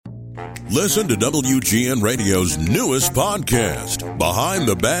Listen to WGN Radio's newest podcast, Behind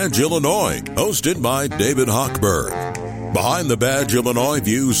the Badge Illinois, hosted by David Hochberg. Behind the Badge Illinois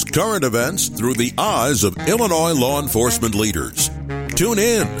views current events through the eyes of Illinois law enforcement leaders. Tune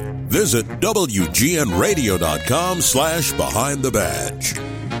in. Visit WGNRadio.com/Behind the Badge.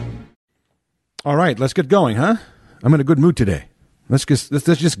 All right, let's get going, huh? I'm in a good mood today. Let's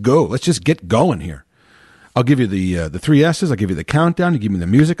just go. Let's just get going here. I'll give you the 3 S's. I'll give you the countdown. You give me the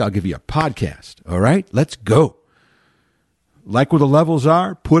music. I'll give you a podcast. All right? Let's go. Like where the levels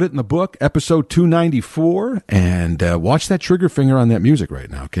are, put it in the book, episode 294, and watch that trigger finger on that music right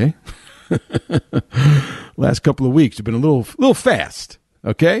now, okay? Last couple of weeks have been a little fast,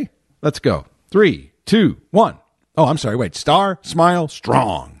 okay? Let's go. 3, 2, 1. Oh, I'm sorry. Wait. Star, smile,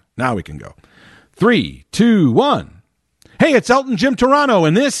 strong. Now we can go. 3, 2, 1. Hey, it's Elton Jim Turano,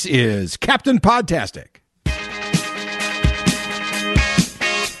 and this is Captain Podtastic.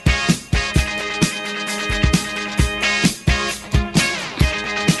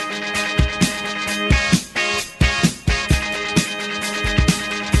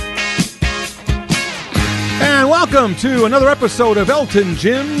 Welcome to another episode of Elton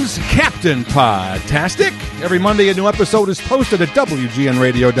Jim's Captain Podtastic. Every Monday, a new episode is posted at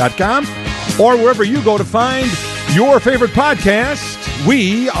WGNRadio.com or wherever you go to find your favorite podcast.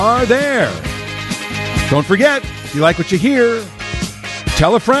 We are there. Don't forget, if you like what you hear,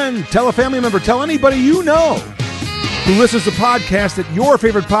 tell a friend, tell a family member, tell anybody you know who listens to podcasts that your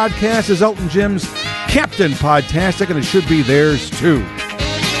favorite podcast is Elton Jim's Captain Podtastic, and it should be theirs too.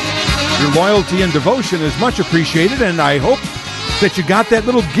 Your loyalty and devotion is much appreciated, and I hope that you got that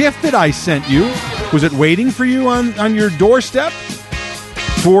little gift that I sent you. Was it waiting for you on your doorstep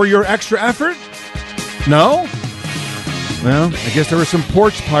for your extra effort? No? Well, I guess there were some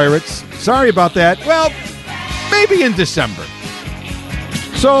porch pirates. Sorry about that. Well, maybe in December.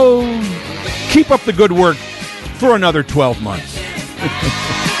 So keep up the good work for another 12 months.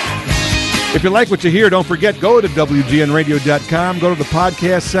 If you like what you hear, don't forget, go to WGNRadio.com, go to the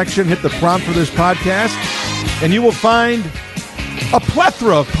podcast section, hit the prompt for this podcast, and you will find a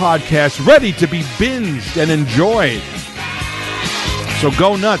plethora of podcasts ready to be binged and enjoyed. So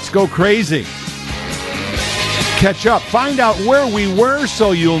go nuts, go crazy. Catch up, find out where we were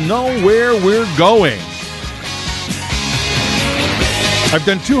so you'll know where we're going. I've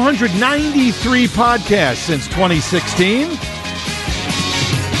done 293 podcasts since 2016.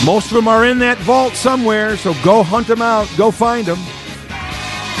 Most of them are in that vault somewhere, so go hunt them out. Go find them.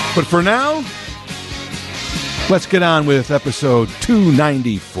 But for now, let's get on with episode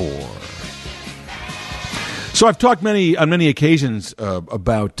 294. So I've talked on many occasions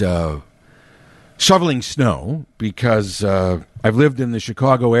about shoveling snow because I've lived in the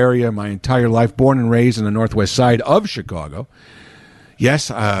Chicago area my entire life, born and raised in the northwest side of Chicago. Yes,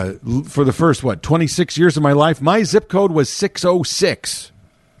 for the first, 26 years of my life, my zip code was 606.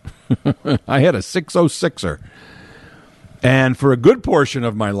 I had a 606er. And for a good portion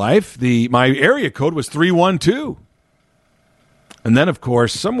of my life, my area code was 312. And then, of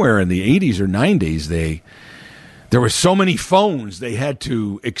course, somewhere in the 80s or 90s, there were so many phones, they had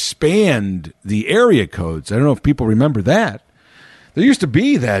to expand the area codes. I don't know if people remember that. There used to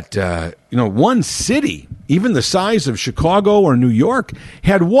be that, one city, even the size of Chicago or New York,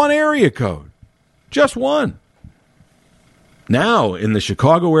 had one area code. Just one. Now, in the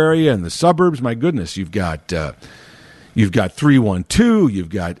Chicago area and the suburbs, my goodness, you've got 312, you've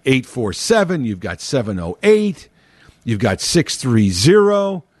got 847, you've got 708, you've got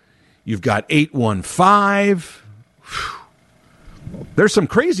 630, you've got 815. Whew. There's some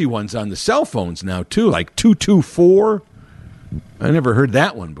crazy ones on the cell phones now, too, like 224. I never heard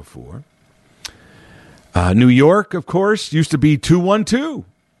that one before. New York, of course, used to be 212.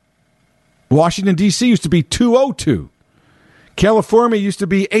 Washington, D.C. used to be 202. California used to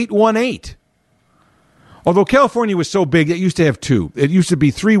be 818. Although California was so big, it used to have two. It used to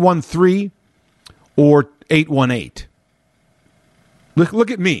be 313 or 818. Look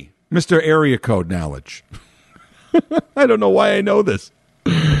at me, Mr. Area Code Knowledge. I don't know why I know this.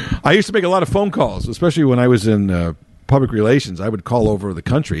 I used to make a lot of phone calls, especially when I was in public relations. I would call over the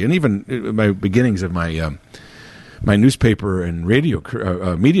country, and even in my beginnings of my my newspaper and radio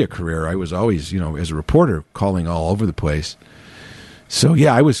media career, I was always, as a reporter, calling all over the place. So,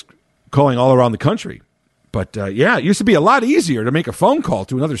 yeah, I was calling all around the country. But, it used to be a lot easier to make a phone call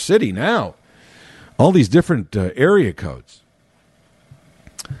to another city now. All these different area codes.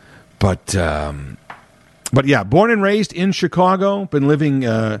 But yeah, born and raised in Chicago, been living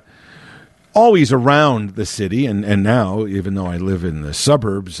always around the city. And now, even though I live in the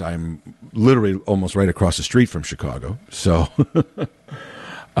suburbs, I'm literally almost right across the street from Chicago. So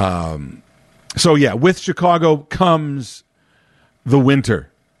So, yeah, with Chicago comes the winter.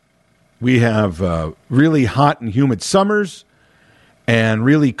 We have really hot and humid summers and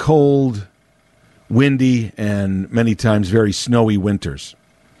really cold, windy, and many times very snowy winters.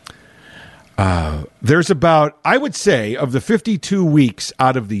 There's about, I would say, of the 52 weeks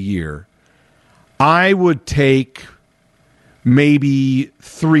out of the year, I would take maybe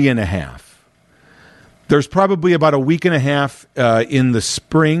 3.5. There's probably about a week and a half in the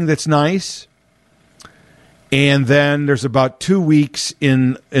spring that's nice. And then there's about 2 weeks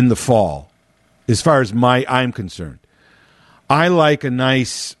in the fall, as far as I'm concerned. I like a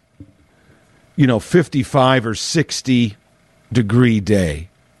nice, 55 or 60 degree day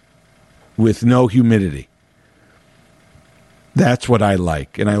with no humidity. That's what I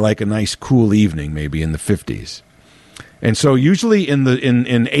like. And I like a nice cool evening, maybe in the 50s. And so usually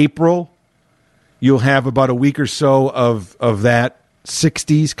in April, you'll have about a week or so of that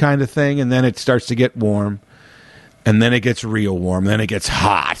 60s kind of thing, and then it starts to get warm, and then it gets real warm, then it gets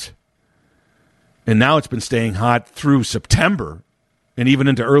hot. And now it's been staying hot through September and even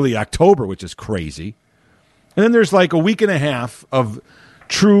into early October, which is crazy. And then there's like a week and a half of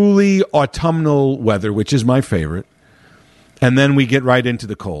truly autumnal weather, which is my favorite. And then we get right into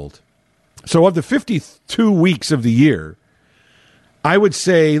the cold. So of the 52 weeks of the year, I would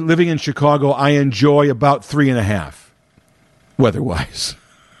say living in Chicago, I enjoy about 3.5 weather-wise.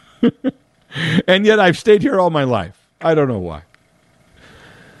 And yet I've stayed here all my life. I don't know why.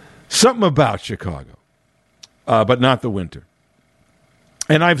 Something about Chicago, but not the winter.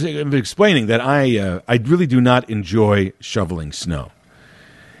 And I've been explaining that I really do not enjoy shoveling snow.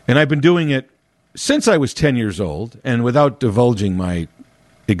 And I've been doing it since I was 10 years old, and without divulging my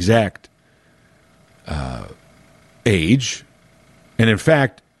exact age. And in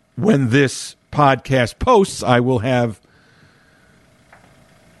fact, when this podcast posts, I will have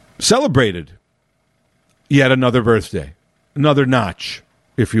celebrated yet another birthday, another notch,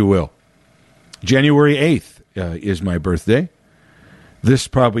 if you will. January 8th is my birthday. This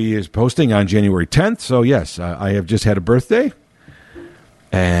probably is posting on January 10th, so yes, I have just had a birthday.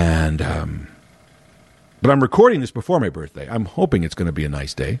 And but I'm recording this before my birthday. I'm hoping it's going to be a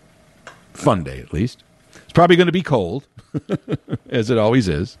nice day. Fun day, at least. It's probably going to be cold, as it always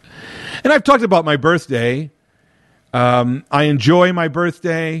is. And I've talked about my birthday. I enjoy my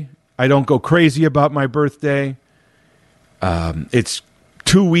birthday. I don't go crazy about my birthday. It's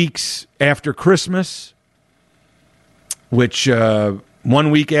 2 weeks after Christmas, which 1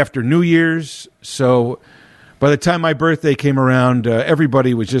 week after New Year's. So by the time my birthday came around,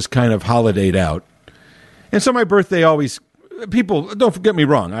 everybody was just kind of holidayed out. And so my birthday always, people, don't get me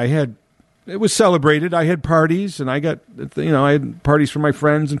wrong, it was celebrated. I had parties, and I had parties for my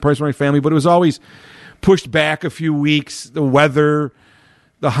friends and parties for my family, but it was always pushed back a few weeks. The weather,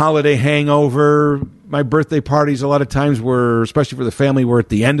 the holiday hangover, my birthday parties a lot of times were, especially for the family, were at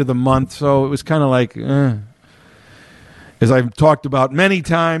the end of the month. So it was kind of like, As I've talked about many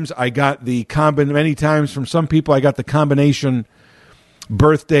times, many times from some people, I got the combination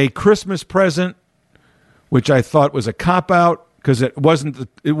birthday Christmas present, which I thought was a cop-out because it wasn't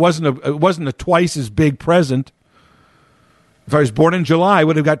a twice as big present. If I was born in July, I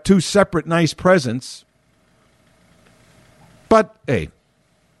would have got 2 separate nice presents. But hey,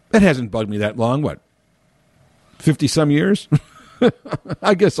 it hasn't bugged me that long. What, 50-some years?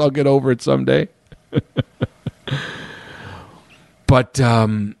 I guess I'll get over it someday. But,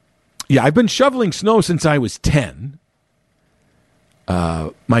 I've been shoveling snow since I was 10.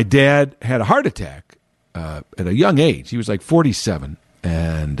 My dad had a heart attack at a young age. He was like 47.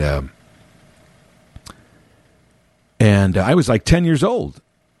 And I was like 10 years old.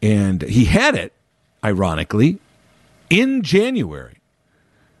 And he had it, ironically, in January.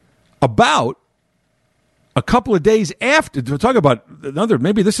 About a couple of days after. To talk about another,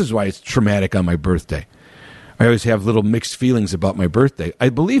 maybe this is why it's traumatic on my birthday. I always have little mixed feelings about my birthday. I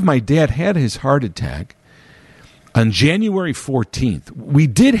believe my dad had his heart attack on January 14th. We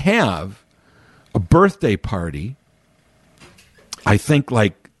did have a birthday party, I think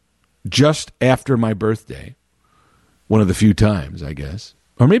like just after my birthday, one of the few times, I guess.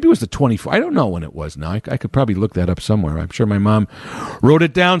 Or maybe it was the 24th. I don't know when it was now. I could probably look that up somewhere. I'm sure my mom wrote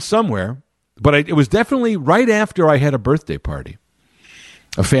it down somewhere. But it was definitely right after I had a birthday party.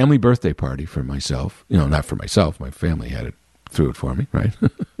 A family birthday party for myself. Not for myself. My family threw it for me, right?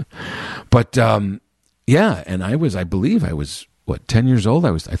 But, and I believe I was, 10 years old?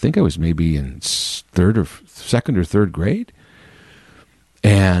 I think I was maybe in second or third grade.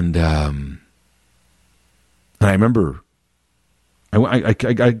 And I remember I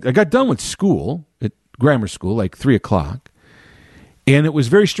got done with school, at grammar school, like 3:00. And it was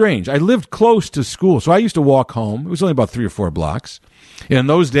very strange. I lived close to school, so I used to walk home. It was only about 3 or 4 blocks. And in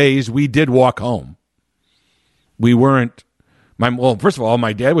those days, we did walk home. We weren't, first of all,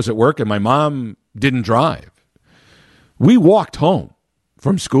 my dad was at work and my mom didn't drive. We walked home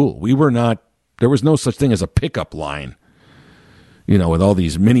from school. There was no such thing as a pickup line, with all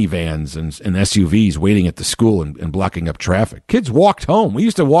these minivans and SUVs waiting at the school and blocking up traffic. Kids walked home. We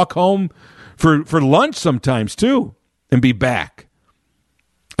used to walk home for lunch sometimes, too, and be back,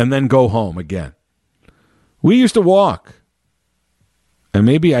 and then go home again. We used to walk. And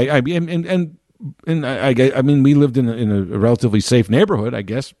maybe we lived in a relatively safe neighborhood, I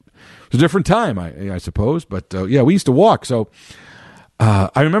guess. It was a different time, I suppose. But, we used to walk. So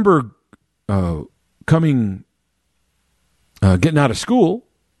I remember getting out of school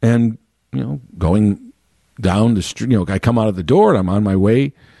and, going down the street. I come out of the door and I'm on my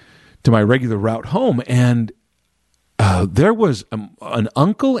way to my regular route home. And there was an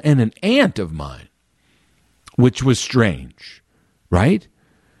uncle and an aunt of mine, which was strange. Right,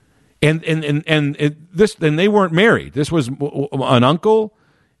 and they weren't married. This was an uncle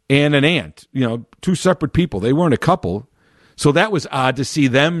and an aunt. 2 separate people. They weren't a couple, so that was odd to see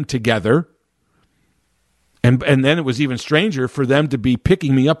them together. And then it was even stranger for them to be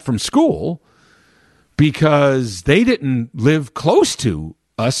picking me up from school because they didn't live close to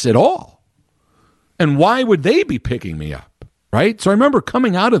us at all. And why would they be picking me up? Right. So I remember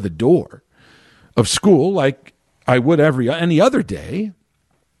coming out of the door of school like I would any other day,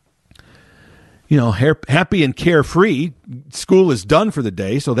 happy and carefree. School is done for the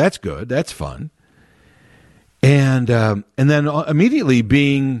day, so that's good. That's fun. And then immediately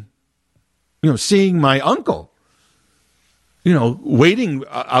being, seeing my uncle, waiting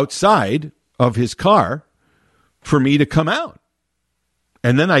outside of his car for me to come out.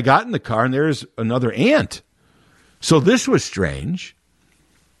 And then I got in the car, and there's another aunt. So this was strange.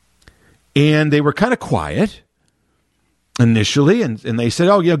 And they were kind of quiet initially, and they said,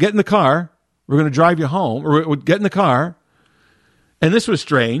 get in the car. We're going to drive you home, or get in the car. And this was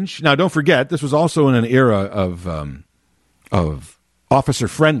strange. Now, don't forget, this was also in an era of officer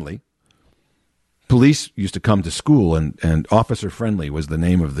friendly. Police used to come to school, and officer friendly was the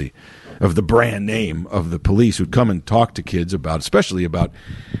name of the brand name of the police who'd come and talk to kids especially about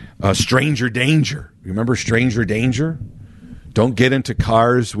stranger danger. You remember stranger danger? Don't get into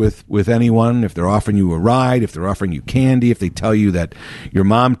cars with anyone if they're offering you a ride, if they're offering you candy, if they tell you that your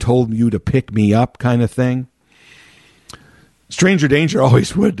mom told you to pick me up kind of thing. Stranger danger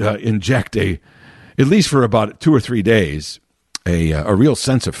always would inject at least for about 2 or 3 days, a real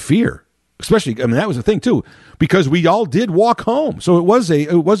sense of fear. Especially, that was the thing too, because we all did walk home. So it was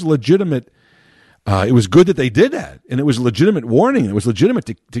legitimate. It was good that they did that, and it was a legitimate warning. It was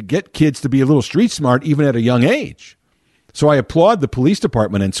legitimate to get kids to be a little street smart even at a young age. So I applaud the police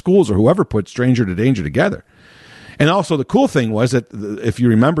department and schools or whoever put stranger to danger together. And also the cool thing was that if you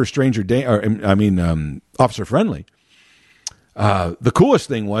remember Officer Friendly, the coolest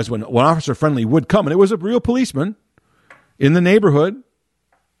thing was when Officer Friendly would come, and it was a real policeman in the neighborhood.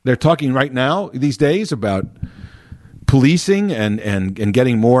 They're talking right now these days about policing and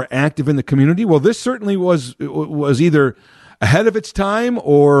getting more active in the community. Well, this certainly was either ahead of its time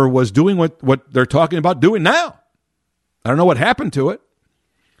or was doing what they're talking about doing now. I don't know what happened to it.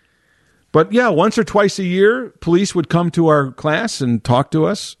 But yeah, once or twice a year, police would come to our class and talk to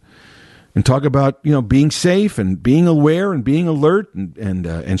us and talk about, being safe and being aware and being alert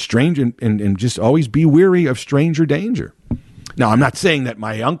and strange and just always be wary of stranger danger. Now, I'm not saying that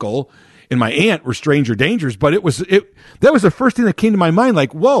my uncle and my aunt were stranger dangers, but that was the first thing that came to my mind,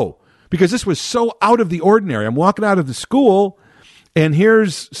 like, whoa, because this was so out of the ordinary. I'm walking out of the school and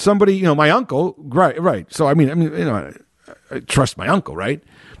here's somebody, my uncle, right. So, I trust my uncle, right?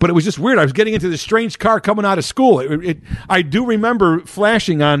 But it was just weird. I was getting into this strange car coming out of school. I do remember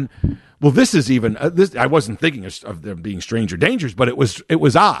flashing on, well, this is even, this. I wasn't thinking of them being stranger dangers, but it was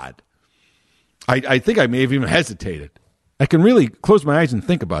odd. I think I may have even hesitated. I can really close my eyes and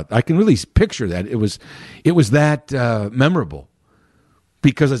think about it. I can really picture that. It was that memorable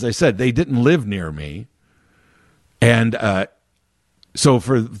because, as I said, they didn't live near me. And so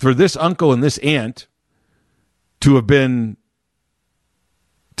for this uncle and this aunt to have been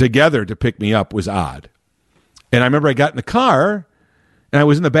together to pick me up was odd. And I remember I got in the car and I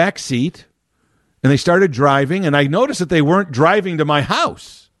was in the back seat and they started driving and I noticed that they weren't driving to my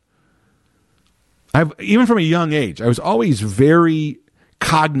house. Even from a young age, I was always very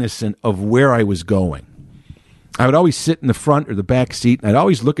cognizant of where I was going. I would always sit in the front or the back seat and I'd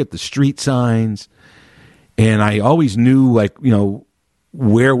always look at the street signs and I always knew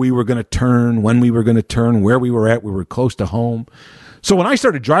where we were going to turn, when we were going to turn, where we were at. We were close to home. So when I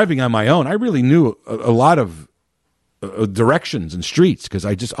started driving on my own, I really knew a lot of directions and streets because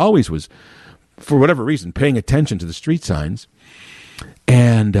I just always was, for whatever reason, paying attention to the street signs.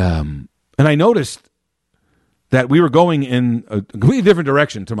 And I noticed that we were going in a completely different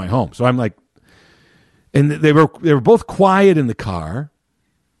direction to my home. So I'm like, and they were both quiet in the car,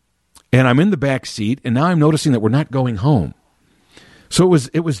 and I'm in the back seat, and now I'm noticing that we're not going home. So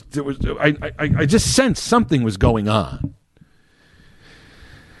I just sensed something was going on.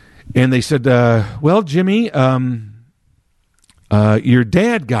 And they said, well, Jimmy, your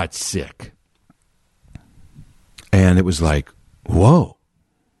dad got sick. And it was like, whoa.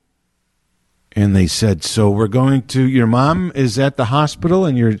 And they said, so we're going to, your mom is at the hospital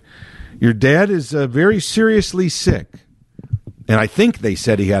and your dad is very seriously sick. And I think they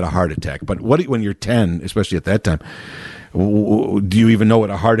said he had a heart attack. But when you're 10, especially at that time, do you even know what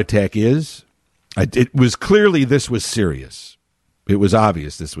a heart attack is? It was clearly this was serious. It was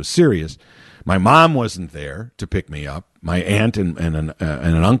obvious this was serious. My mom wasn't there to pick me up. My aunt and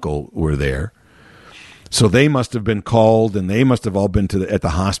an uncle were there. So they must have been called, and they must have all been at the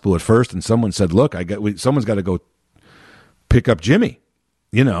hospital at first. And someone said, "Look, someone's got to go pick up Jimmy,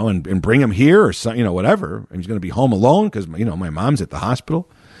 and bring him here, or whatever. And he's going to be home alone because my mom's at the hospital."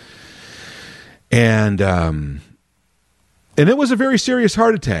 And it was a very serious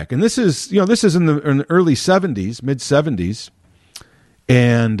heart attack. And this is in the early 70s, mid 70s,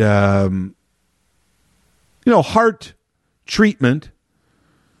 and heart treatment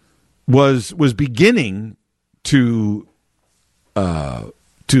was beginning to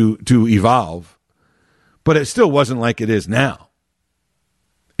evolve, but it still wasn't like it is now.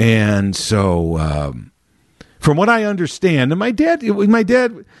 And so, from what I understand, and my dad,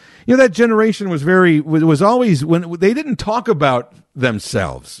 that generation was always, when they didn't talk about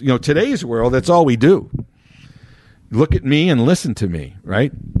themselves. Today's world, that's all we do. Look at me and listen to me,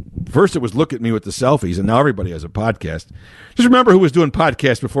 right? First it was look at me with the selfies, and now everybody has a podcast. Just remember who was doing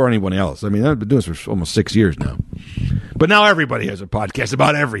podcasts before anyone else. I mean, I've been doing this for almost 6 years now. But now everybody has a podcast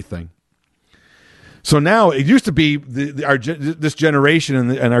about everything. So now it used to be this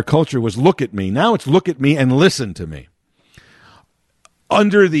generation and our culture was look at me. Now it's look at me and listen to me.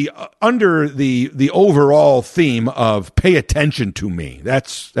 Under the overall theme of pay attention to me.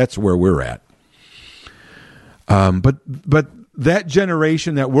 That's where we're at. But that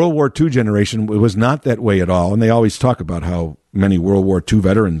generation, that World War II generation, was not that way at all. And they always talk about how many World War II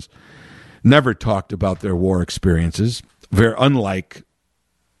veterans never talked about their war experiences. Very unlike,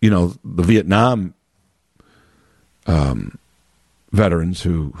 the Vietnam veterans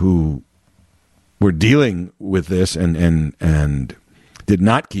who were dealing with this and did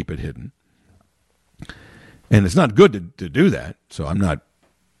not keep it hidden. And it's not good to do that. So I'm not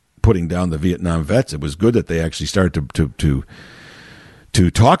putting down the Vietnam vets. It was good that they actually started to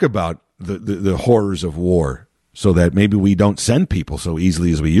talk about the horrors of war, so that maybe we don't send people so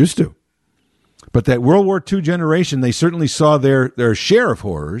easily as we used to. But that World War II generation, they certainly saw their share of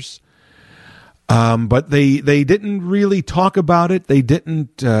horrors, but they didn't really talk about it. They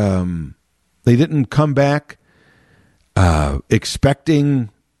didn't come back expecting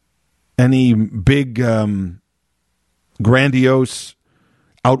any big grandiose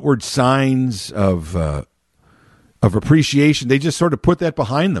outward signs of appreciation. They just sort of put that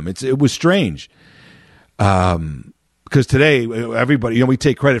behind them. It was strange, because today everybody, we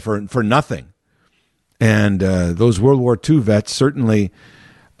take credit for nothing, and those World War II vets certainly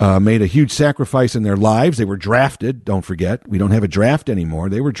made a huge sacrifice in their lives. They were drafted. Don't forget, we don't have a draft anymore.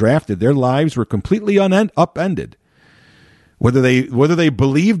 They were drafted. Their lives were completely upended. Whether they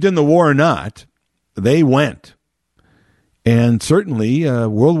believed in the war or not, they went. And certainly,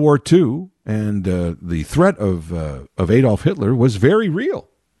 World War II and the threat of Adolf Hitler was very real.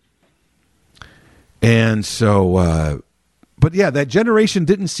 And so, but yeah, that generation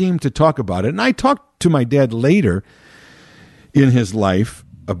didn't seem to talk about it. And I talked to my dad later in his life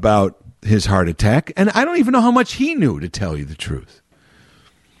about his heart attack, and I don't even know how much he knew, to tell you the truth.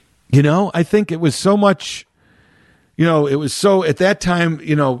 I think it was so much, it was so, at that time,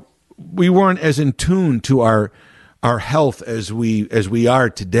 we weren't as in tune to our health as we are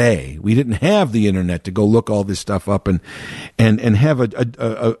today. We didn't have the internet to go look all this stuff up and have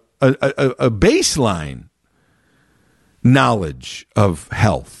a baseline knowledge of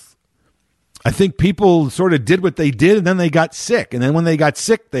health. I think people sort of did what they did, and then they got sick. And then when they got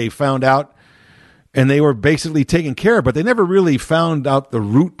sick, they found out, and they were basically taken care of. But they never really found out the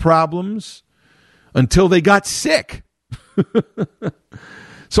root problems until they got sick.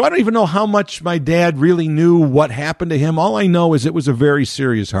 So I don't even know how much my dad really knew what happened to him. All I know is it was a very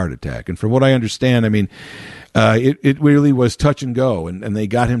serious heart attack. And from what I understand, It really was touch and go, and they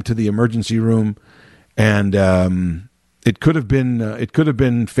got him to the emergency room, and it could have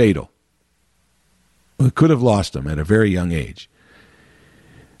been fatal. It could have lost him at a very young age.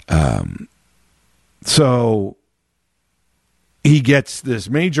 So he gets this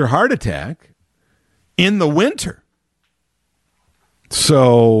major heart attack in the winter.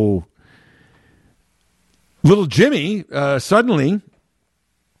 So little Jimmy suddenly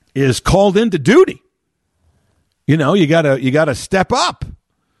is called into duty. You know, you gotta step up.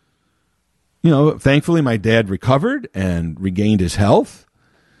 You know, thankfully my dad recovered and regained his health.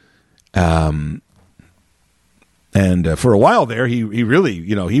 And for a while there, he really,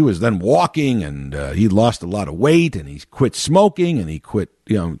 you know, he was then walking, and he lost a lot of weight, and he quit smoking, and he quit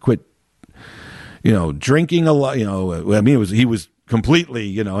drinking a lot. You know, I mean, he was completely,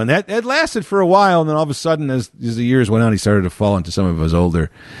 you know, and that lasted for a while, and then all of a sudden, as the years went on, he started to fall into some of his older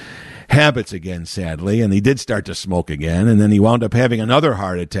habits again, sadly, and he did start to smoke again, and then he wound up having another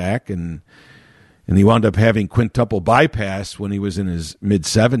heart attack, and he wound up having quintuple bypass when he was in his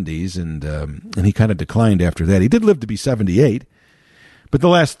mid-70s, and he kind of declined after that. He did live to be 78, but the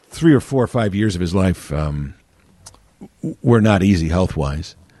last 3 or 4 or 5 years of his life were not easy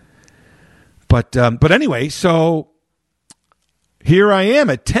health-wise. But anyway, so here I am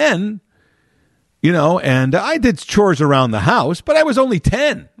at 10, you know, and I did chores around the house, but I was only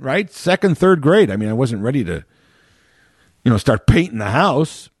 10, right? 2nd, 3rd grade. I mean, I wasn't ready to, you know, start painting the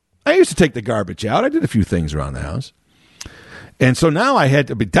house. I used to take the garbage out. I did a few things around the house. And so now I had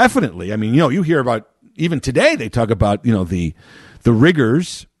to be definitely, I mean, you know, you hear about, even today they talk about, you know, the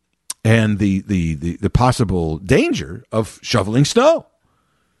rigors and the possible danger of shoveling snow,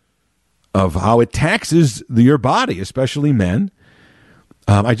 of how it taxes your body, especially men.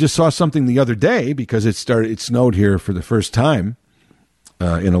 I just saw something the other day because it snowed here for the first time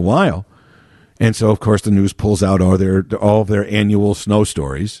in a while. And so, of course, the news pulls out all of their annual snow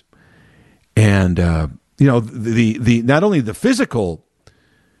stories. And, you know, the not only the physical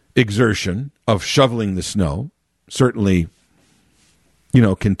exertion of shoveling the snow certainly, you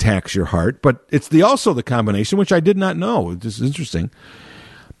know, can tax your heart, but it's also the combination, which I did not know. This is interesting.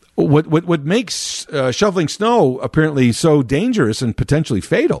 What makes shoveling snow apparently so dangerous and potentially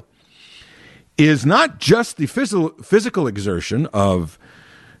fatal is not just the physical exertion of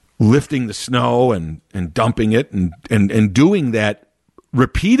lifting the snow and dumping it and doing that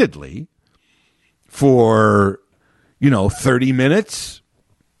repeatedly for, you know, 30 minutes.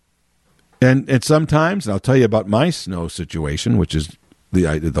 And sometimes, and I'll tell you about my snow situation, which is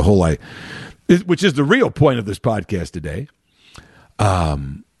which is the real point of this podcast today.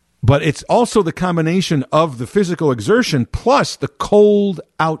 But it's also the combination of the physical exertion plus the cold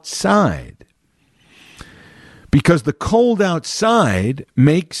outside. Because the cold outside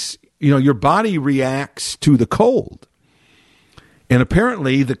makes, you know, your body reacts to the cold. And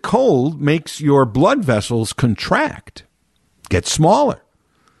apparently the cold makes your blood vessels contract, get smaller.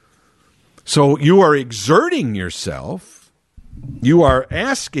 So you are exerting yourself. You are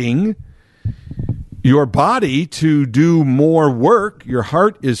asking your body to do more work. Your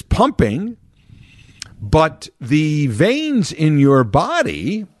heart is pumping, but the veins in your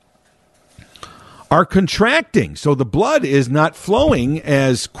body are contracting. So the blood is not flowing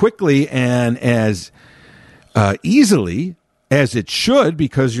as quickly and as easily as it should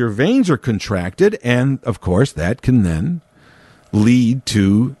because your veins are contracted. And, of course, that can then lead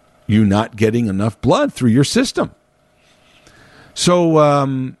to you not getting enough blood through your system. So,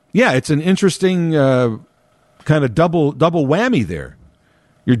 yeah, it's an interesting kind of double whammy there.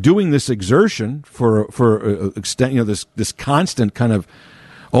 You're doing this exertion for extent, you know, this constant kind of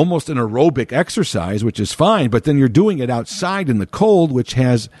almost an aerobic exercise, which is fine, but then you're doing it outside in the cold, which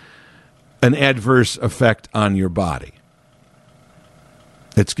has an adverse effect on your body.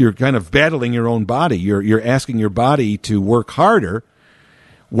 You're kind of battling your own body. You're asking your body to work harder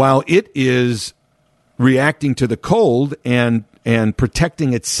while it is reacting to the cold and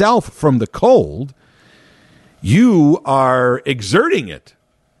protecting itself from the cold. You are exerting it.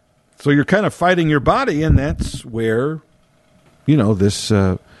 So you're kind of fighting your body, and that's where, you know, this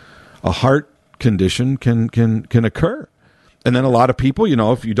a heart condition can occur. And then a lot of people, you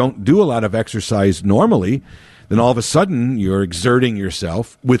know, if you don't do a lot of exercise normally, then all of a sudden you're exerting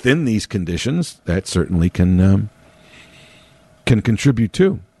yourself within these conditions. That certainly can contribute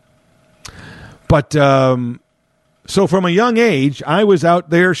too. But so from a young age, I was out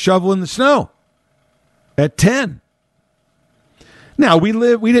there shoveling the snow at 10. Now we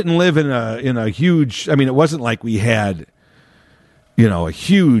didn't live in a huge. I mean, it wasn't like we had, you know, a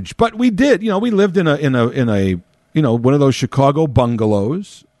huge. But we did. You know, we lived in a you know, one of those Chicago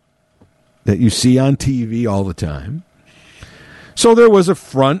bungalows. that you see on TV all the time. So there was a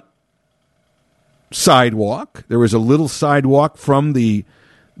front sidewalk. There was a little sidewalk from the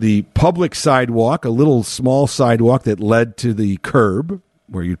public sidewalk, a little small sidewalk that led to the curb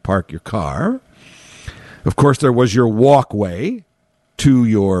where you'd park your car. Of course, there was your walkway to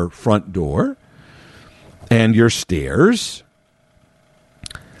your front door and your stairs.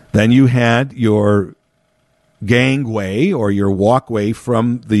 Then you had your gangway or your walkway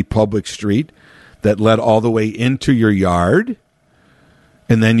from the public street that led all the way into your yard.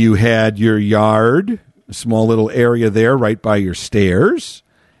 And then you had your yard, a small little area there right by your stairs.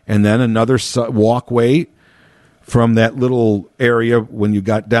 And then another walkway from that little area when you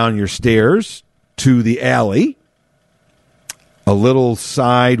got down your stairs to the alley. A little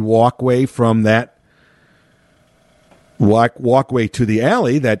side walkway from that walkway to the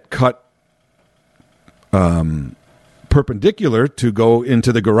alley that cut perpendicular to go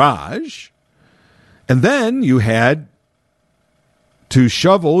into the garage. And then you had to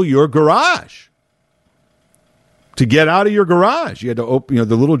shovel your garage. To get out of your garage, you had to open,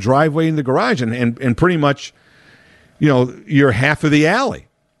 the little driveway in the garage and pretty much, you're half of the alley.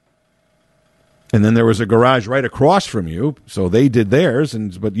 And then there was a garage right across from you, so they did theirs,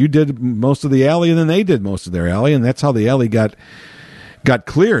 but you did most of the alley, and then they did most of their alley, and that's how the alley got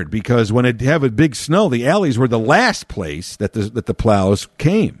cleared. Because when it had a big snow, the alleys were the last place that the plows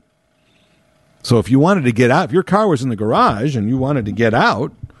came. So if you wanted to get out, if your car was in the garage and you wanted to get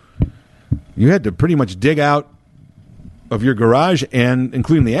out, you had to pretty much dig out of your garage and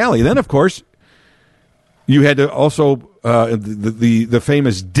including the alley. Then, of course, you had to also the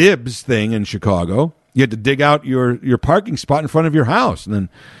famous dibs thing in Chicago. You had to dig out your parking spot in front of your house and then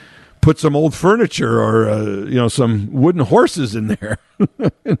put some old furniture or some wooden horses in there.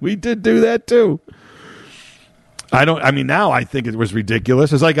 We did do that too. Now I think it was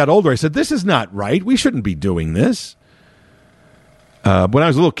ridiculous. As I got older, I said, this is not right. We shouldn't be doing this. When I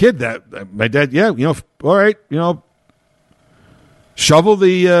was a little kid, that my dad, all right, shovel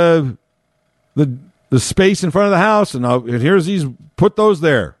the space in front of the house, and here's these. Put those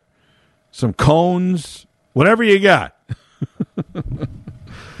there, some cones, whatever you got.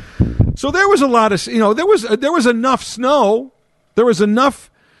 So there was a lot of, there was enough snow, there was enough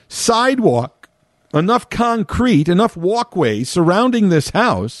sidewalk, enough concrete, enough walkway surrounding this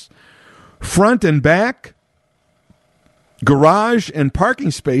house, front and back, garage and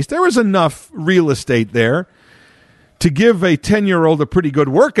parking space. There was enough real estate there to give a 10-year-old a pretty good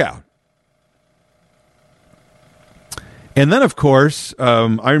workout. And then, of course,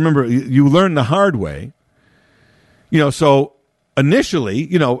 I remember you learn the hard way. So initially,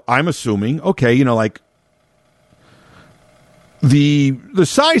 I'm assuming, okay, like the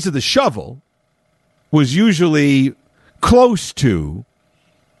size of the shovel was usually close to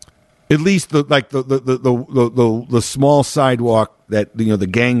at least the small sidewalk that the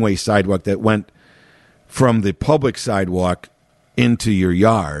gangway sidewalk that went from the public sidewalk into your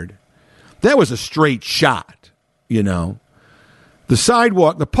yard. That was a straight shot. The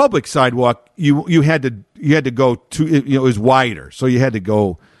sidewalk, the public sidewalk, you had to go to, it was wider, so you had to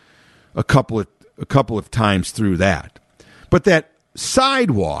go a couple of times through that. But that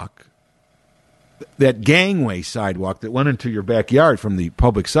sidewalk, that gangway sidewalk that went into your backyard from the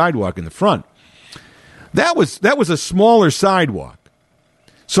public sidewalk in the front, that was a smaller sidewalk.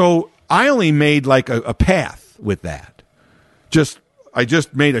 So I only made like a path with that. I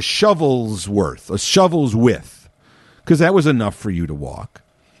just made a shovel's width, because that was enough for you to walk.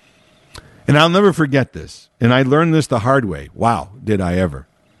 And I'll never forget this. And I learned this the hard way. Wow, did I ever.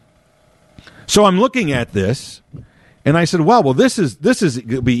 So I'm looking at this, and I said, wow, well, this is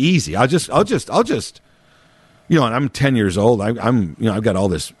it'll be easy. I'll just and I'm 10 years old. I've got all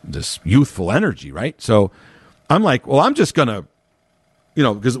this youthful energy, right? So I'm like, well, I'm just gonna,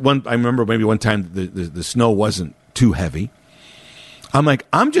 because I remember maybe one time the snow wasn't too heavy. I'm like,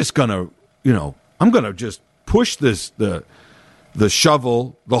 I'm just gonna, I'm gonna just push the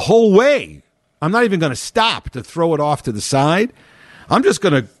shovel the whole way. I'm not even going to stop to throw it off to the side. I'm just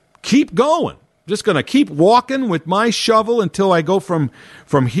going to keep going. Just going to keep walking with my shovel until I go from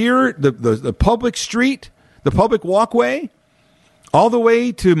here, the public street, the public walkway, all the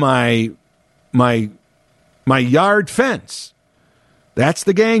way to my yard fence. That's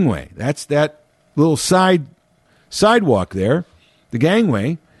the gangway. That's that little sidewalk there, the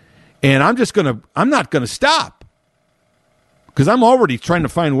gangway. And I'm not going to stop, because I'm already trying to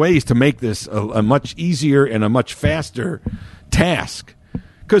find ways to make this a much easier and a much faster task.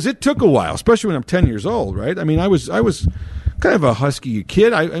 Because it took a while, especially when I'm 10 years old, right? I mean, I was kind of a husky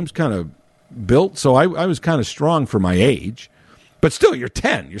kid. I was kind of built, so I was kind of strong for my age. But still, you're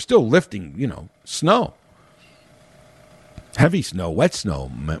 10. You're still lifting, snow. Heavy snow, wet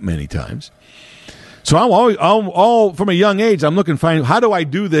snow many times. So I'm all from a young age, I'm looking to find, how do I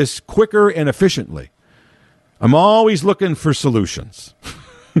do this quicker and efficiently? I'm always looking for solutions.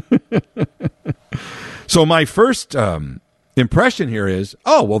 So my first impression here is,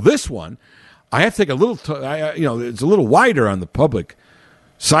 this one, I have to take a little, it's a little wider on the public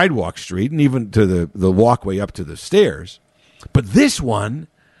sidewalk street and even to the walkway up to the stairs. But this one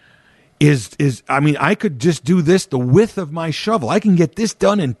is I could just do this the width of my shovel. I can get this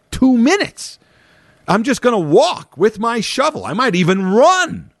done in 2 minutes. I'm just going to walk with my shovel. I might even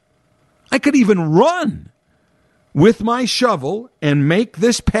run. I could even run with my shovel and make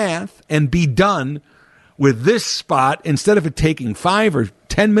this path and be done with this spot. Instead of it taking 5 or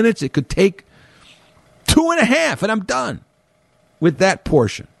 10 minutes, it could take 2.5, and I'm done with that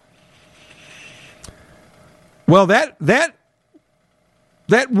portion. Well, that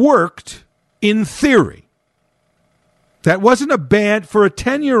worked in theory. That wasn't a bad, for a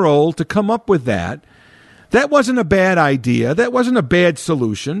 10-year-old to come up with that. That wasn't a bad idea. That wasn't a bad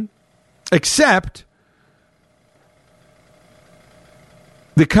solution, except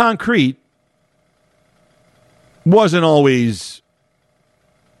the concrete wasn't always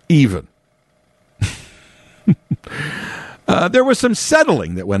even. There was some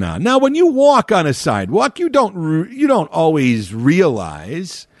settling that went on. Now, when you walk on a sidewalk, you don't always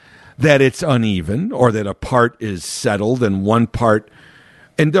realize that it's uneven or that a part is settled and one part.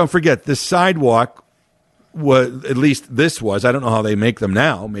 And don't forget, the sidewalk was, at least this was, I don't know how they make them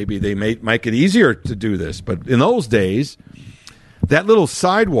now. Maybe they make it easier to do this. But in those days, that little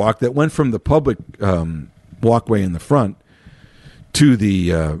sidewalk that went from the public walkway in the front to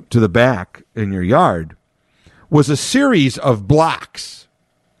the back in your yard was a series of blocks.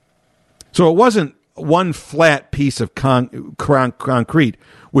 So it wasn't one flat piece of concrete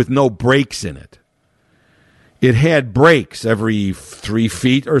with no breaks in it. It had breaks every 3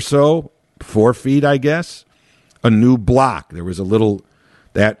 feet or so, 4 feet, I guess. A new block. There was a little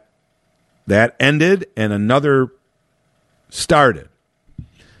that ended and another started.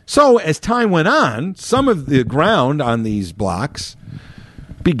 So as time went on, some of the ground on these blocks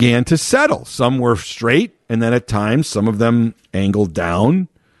began to settle. Some were straight, and then at times some of them angled down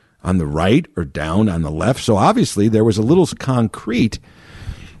on the right or down on the left. So obviously there was a little concrete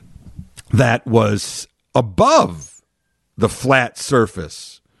that was above the flat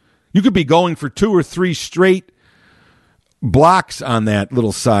surface. You could be going for 2 or 3 straight blocks on that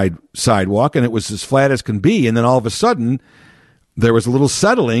little sidewalk, and it was as flat as can be. And then all of a sudden, there was a little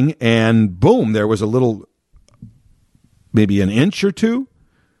settling, and boom, there was a little, maybe an inch or 2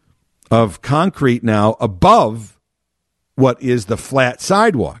 of concrete now above what is the flat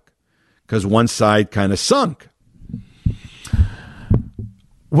sidewalk, because one side kind of sunk.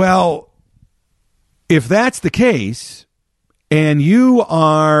 Well, if that's the case, and you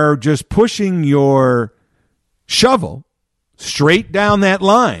are just pushing your shovel straight down that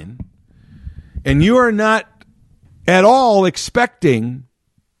line, and you are not at all expecting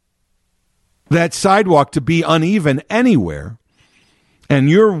that sidewalk to be uneven anywhere, and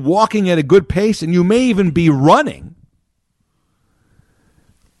you're walking at a good pace, and you may even be running,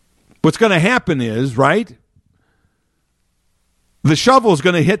 what's going to happen is, right, the shovel is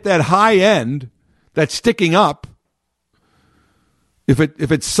going to hit that high end that's sticking up. If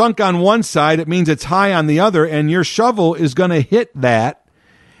it's sunk on one side, it means it's high on the other, and your shovel is going to hit that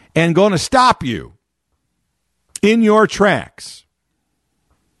and going to stop you in your tracks.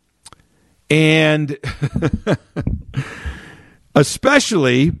 And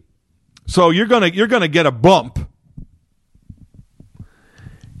especially, so you're gonna get a bump.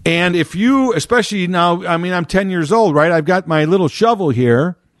 And if you, especially now, I mean, I'm 10 years old, right? I've got my little shovel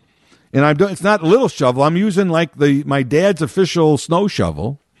here, and it's not a little shovel. I'm using like my dad's official snow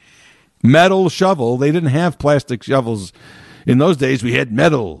shovel, metal shovel. They didn't have plastic shovels in those days. We had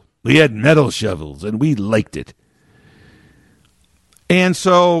metal shovels, and we liked it. And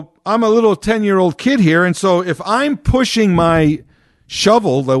so I'm a little 10-year-old kid here, and so if I'm pushing my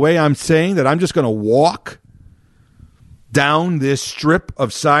shovel the way I'm saying that I'm just going to walk down this strip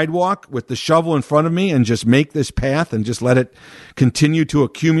of sidewalk with the shovel in front of me and just make this path and just let it continue to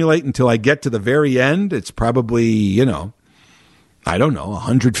accumulate until I get to the very end, it's probably, I don't know,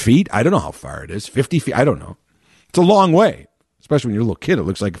 100 feet. I don't know how far it is, 50 feet. I don't know. It's a long way, especially when you're a little kid. It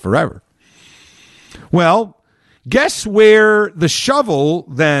looks like forever. Well, guess where the shovel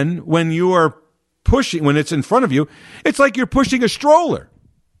then, when you are pushing, when it's in front of you, it's like you're pushing a stroller.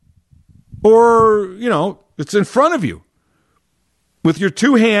 Or, it's in front of you with your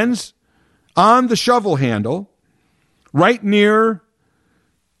 2 hands on the shovel handle, right near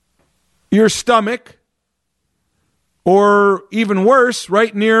your stomach, or even worse,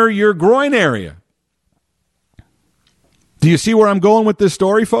 right near your groin area. Do you see where I'm going with this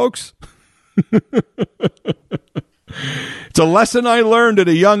story, folks? It's a lesson I learned at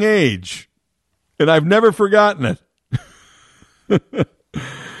a young age, and I've never forgotten it.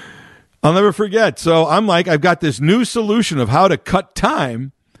 I'll never forget. So I'm like, I've got this new solution of how to cut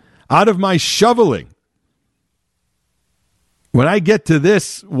time out of my shoveling. When I get to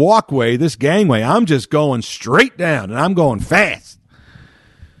this walkway, this gangway, I'm just going straight down, and I'm going fast.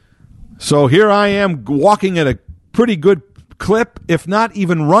 So here I am walking at a pretty good clip, if not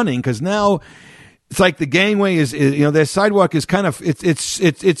even running, because now it's like the gangway is the sidewalk is kind of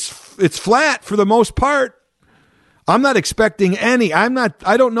it's flat for the most part. I'm not expecting any. I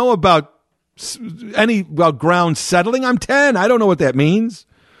don't know about ground settling. I'm 10. I don't know what that means.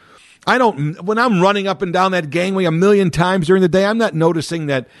 When I'm running up and down that gangway a million times during the day, I'm not noticing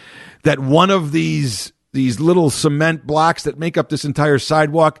that one of these little cement blocks that make up this entire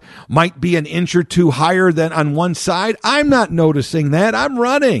sidewalk might be an inch or two higher than on one side. I'm not noticing that. I'm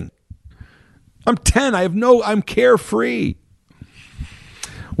running. I'm 10. I'm carefree.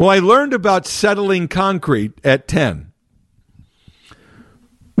 Well, I learned about settling concrete at 10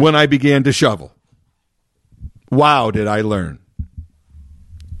 when I began to shovel. Wow, did I learn.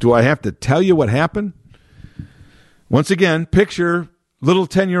 Do I have to tell you what happened? Once again, picture little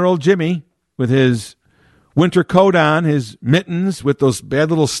 10-year-old Jimmy with his winter coat on, his mittens with those bad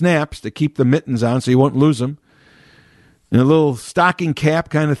little snaps to keep the mittens on so you won't lose them, and a little stocking cap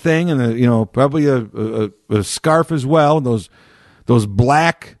kind of thing, and probably a scarf as well. Those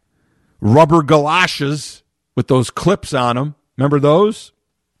black rubber galoshes with those clips on them. Remember those?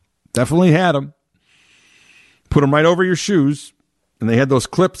 Definitely had them. Put them right over your shoes. And they had those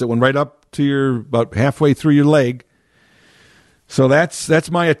clips that went right up to about halfway through your leg. So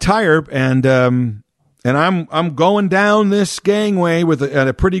that's my attire, and I'm going down this gangway at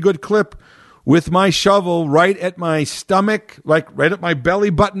a pretty good clip with my shovel right at my stomach, like right at my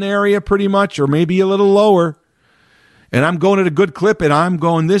belly button area, pretty much, or maybe a little lower. And I'm going at a good clip, and I'm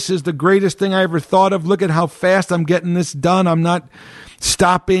going, this is the greatest thing I ever thought of. Look at how fast I'm getting this done. I'm not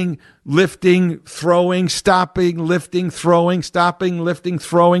stopping, lifting, throwing, stopping, lifting, throwing, stopping, lifting,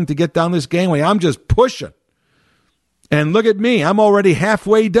 throwing to get down this gangway. I'm just pushing. And look at me. I'm already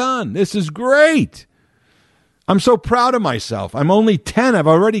halfway done. This is great. I'm so proud of myself. I'm only 10. I've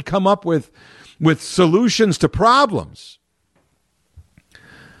already come up with solutions to problems.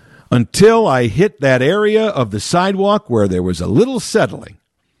 Until I hit that area of the sidewalk where there was a little settling.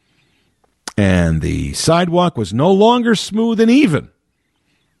 And the sidewalk was no longer smooth and even.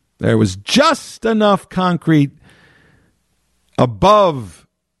 There was just enough concrete above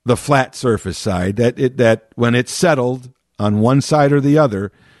the flat surface side that when it settled on one side or the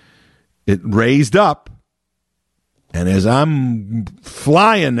other, it raised up. And as I'm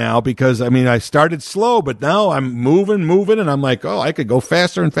flying now, because, I started slow, but now I'm moving, and I'm like, oh, I could go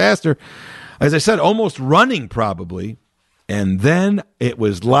faster and faster. As I said, almost running probably. And then it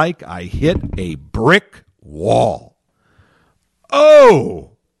was like I hit a brick wall. Oh!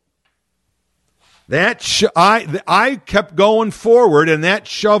 I kept going forward, and that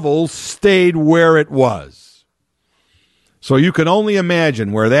shovel stayed where it was. So you can only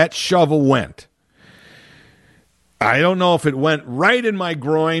imagine where that shovel went. I don't know if it went right in my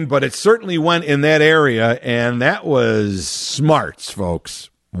groin, but it certainly went in that area, and that was smarts, folks.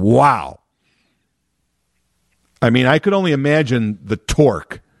 Wow. I could only imagine the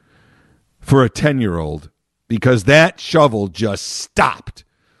torque for a 10-year-old because that shovel just stopped.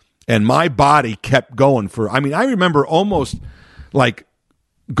 And my body kept going I remember almost like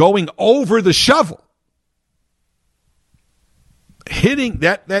going over the shovel, hitting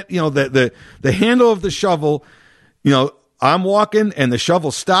the handle of the shovel. I'm walking and the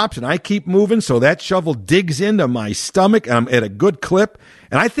shovel stops and I keep moving. So that shovel digs into my stomach and I'm at a good clip.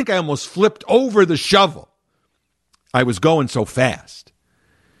 And I think I almost flipped over the shovel. I was going so fast.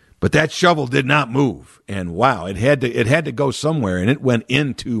 But that shovel did not move, and wow, it had to go somewhere, and it went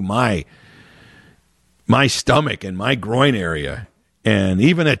into my stomach and my groin area, and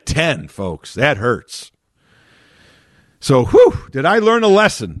even at 10, folks, that hurts. So, did I learn a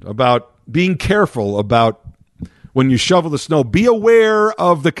lesson about being careful about when you shovel the snow? Be aware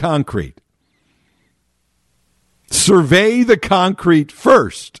of the concrete. Survey the concrete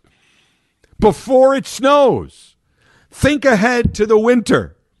first before it snows. Think ahead to the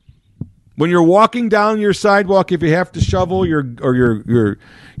winter. When you're walking down your sidewalk, if you have to shovel your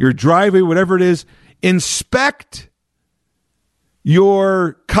driveway, whatever it is, inspect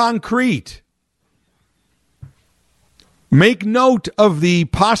your concrete. Make note of the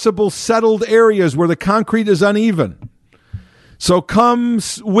possible settled areas where the concrete is uneven. So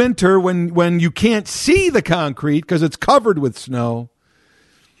comes winter, when you can't see the concrete because it's covered with snow,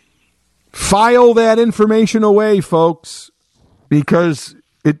 file that information away, folks, because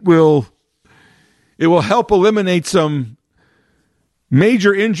it will help eliminate some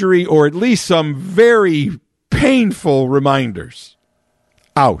major injury or at least some very painful reminders.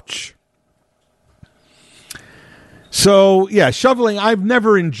 Ouch. So, yeah, shoveling, I've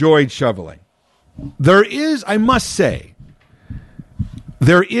never enjoyed shoveling. There is, I must say,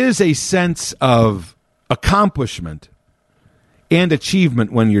 there is a sense of accomplishment and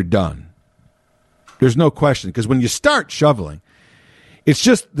achievement when you're done. There's no question, because when you start shoveling, it's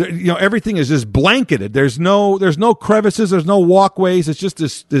just, everything is just blanketed. There's no crevices, there's no walkways. It's just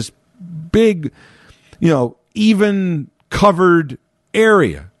this big, even covered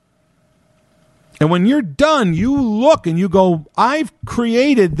area. And when you're done, you look and you go, I've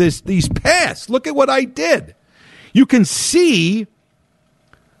created these paths. Look at what I did. You can see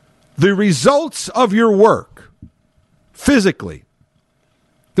the results of your work physically.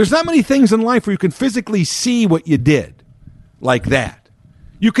 There's not many things in life where you can physically see what you did like that.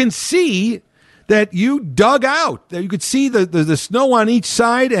 You can see that you dug out. You could see the snow on each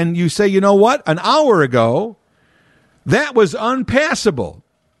side, and you say, you know what? An hour ago, that was unpassable.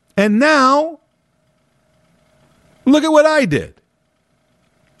 And now, look at what I did.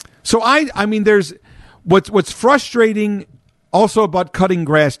 So I mean, there's what's frustrating also about cutting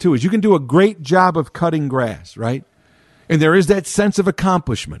grass too is you can do a great job of cutting grass, right? And there is that sense of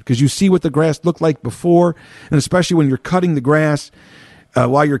accomplishment because you see what the grass looked like before, and especially when you're cutting the grass,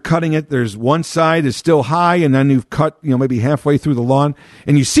 while you're cutting it, there's one side is still high, and then you've cut, maybe halfway through the lawn,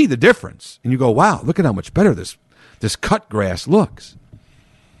 and you see the difference, and you go, wow, look at how much better this cut grass looks.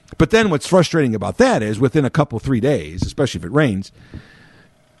 But then what's frustrating about that is within a couple, 3 days, especially if it rains,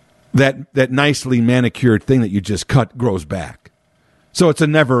 that nicely manicured thing that you just cut grows back. So it's a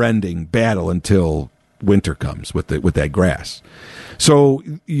never-ending battle until winter comes with that grass. So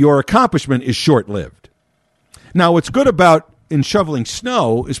your accomplishment is short-lived. Now, what's good about in shoveling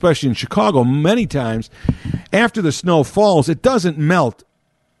snow, especially in Chicago, many times after the snow falls, it doesn't melt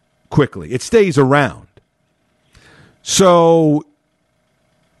quickly. It stays around. So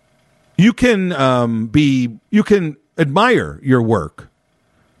you can admire your work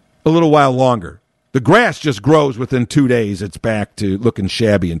a little while longer. The grass just grows within 2 days. It's back to looking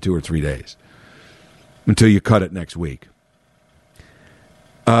shabby in 2 or 3 days until you cut it next week.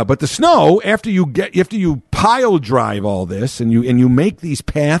 But the snow, after you pile drive all this and you make these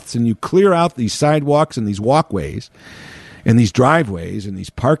paths and you clear out these sidewalks and these walkways and these driveways and these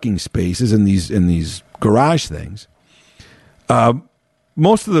parking spaces and these garage things,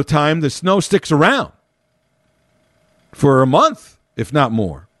 most of the time the snow sticks around for a month, if not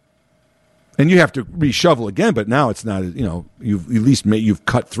more. And you have to reshovel again, but now it's not, you've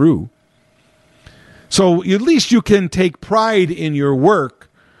cut through. So at least you can take pride in your work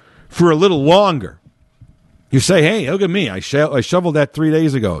for a little longer. You say, hey, look at me. I shoveled that 3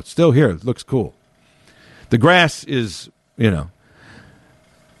 days ago. It's still here. It looks cool. The grass is, but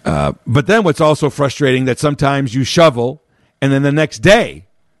then what's also frustrating that sometimes you shovel and then the next day,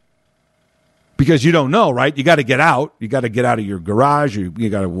 because you don't know, right? You got to get out. You got to get out of your garage. You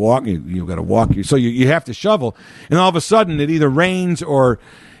got to walk. You got to walk. So you have to shovel. And all of a sudden it either rains or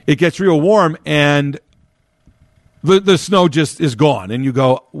it gets real warm and the snow just is gone. And you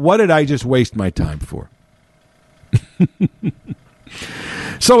go, what did I just waste my time for?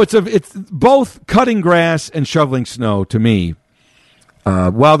 So it's both cutting grass and shoveling snow to me.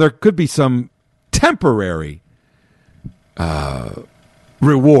 While there could be some temporary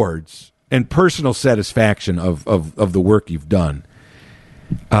rewards and personal satisfaction of the work you've done,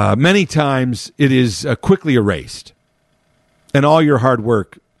 many times it is quickly erased. And all your hard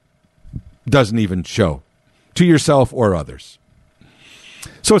work doesn't even show to yourself or others.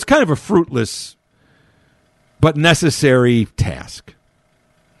 So it's kind of a fruitless but necessary task.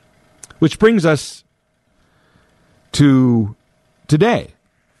 Which brings us to today.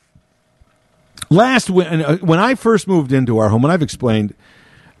 When I first moved into our home, and I've explained,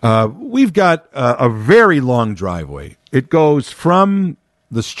 we've got a very long driveway. It goes from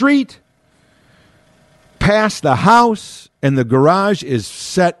the street past the house, and the garage is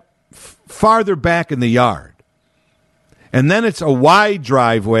set farther back in the yard. And then it's a wide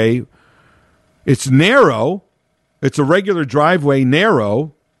driveway. It's narrow. It's a regular driveway,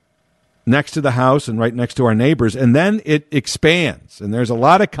 narrow, next to the house and right next to our neighbors. And then it expands, and there's a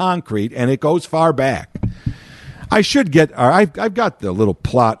lot of concrete, and it goes far back. I should get. I've got the little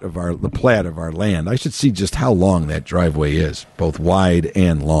plat of our land. I should see just how long that driveway is, both wide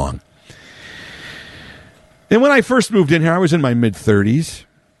and long. And when I first moved in here, I was in my mid-30s,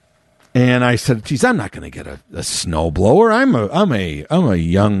 and I said, "Geez, I'm not going to get a snowblower. I'm a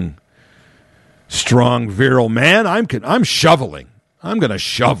young, strong, virile man. I'm shoveling. I'm going to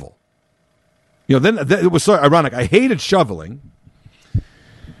shovel." Then it was so ironic. I hated shoveling.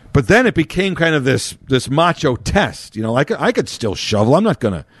 But then it became kind of this macho test. I could still shovel. I'm not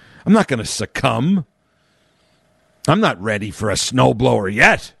gonna succumb. I'm not ready for a snowblower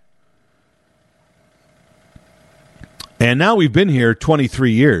yet. And now we've been here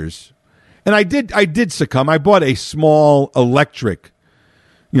 23 years, and I did succumb. I bought a small electric,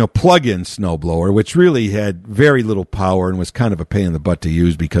 plug-in snowblower, which really had very little power and was kind of a pain in the butt to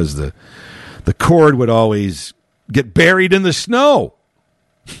use because the cord would always get buried in the snow.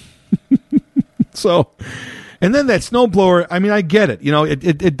 So, and then that snowblower, I get it.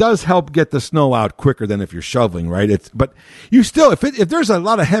 It does help get the snow out quicker than if you're shoveling, right? But you still, if there's a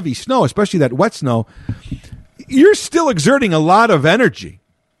lot of heavy snow, especially that wet snow, you're still exerting a lot of energy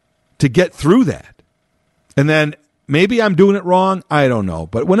to get through that. And then maybe I'm doing it wrong. I don't know.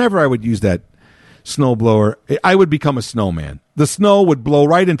 But whenever I would use that snowblower, I would become a snowman. The snow would blow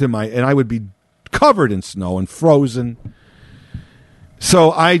right into and I would be covered in snow and frozen.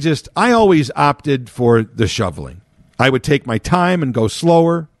 So I always opted for the shoveling. I would take my time and go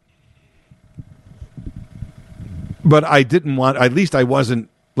slower. But I didn't want, at least I wasn't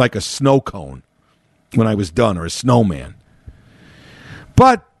like a snow cone when I was done, or a snowman.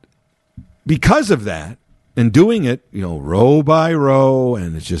 But because of that, and doing it, row by row,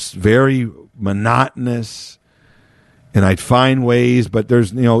 and it's just very monotonous, and I'd find ways, but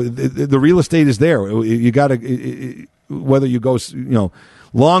there's, the real estate is there. You got to, whether you go,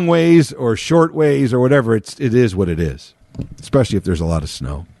 long ways or short ways or whatever, it is what it is, especially if there's a lot of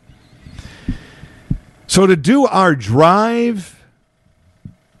snow. So to do our drive,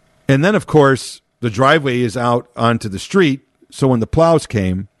 and then, of course, the driveway is out onto the street, so when the plows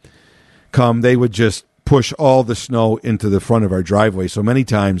come, they would just push all the snow into the front of our driveway. So many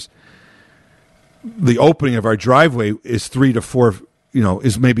times the opening of our driveway is 3 to 4,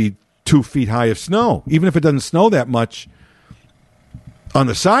 is maybe 2 feet high of snow. Even if it doesn't snow that much on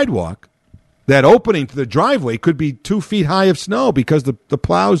the sidewalk, that opening to the driveway could be 2 feet high of snow because the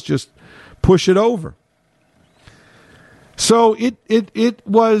plows just push it over. So it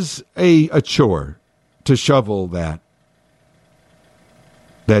was a chore to shovel that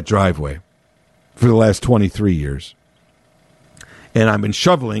driveway for the last 23 years. And I've been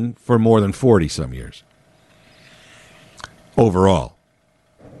shoveling for more than 40 some years overall.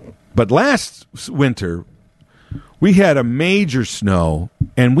 But last winter, we had a major snow,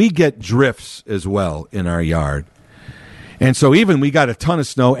 and we get drifts as well in our yard. And so even we got a ton of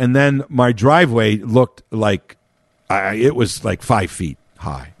snow, and then my driveway looked like it was like 5 feet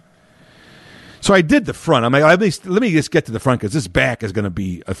high. So I did the front. I'm like, at least let me just get to the front because this back is going to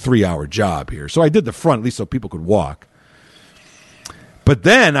be a 3-hour job here. So I did the front at least so people could walk. But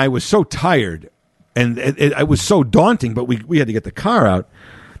then I was so tired, and it was so daunting, but we had to get the car out,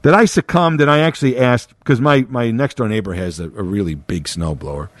 that I succumbed, and I actually asked, because my next-door neighbor has a really big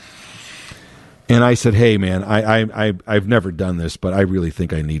snowblower. And I said, hey, man, I've never done this, but I really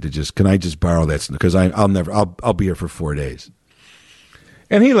think I need to can I just borrow that? Because I'll be here for 4 days.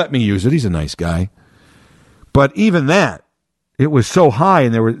 And he let me use it. He's a nice guy. But even that, it was so high,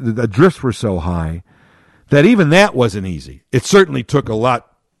 and the drifts were so high, that even that wasn't easy. It certainly took a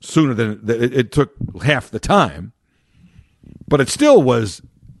lot sooner than it took half the time. But it still was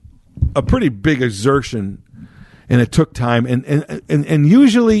a pretty big exertion, and it took time. And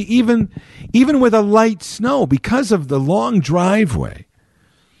usually, even with a light snow, because of the long driveway,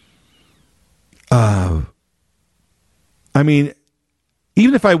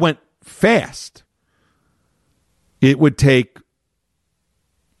 even if I went fast, it would take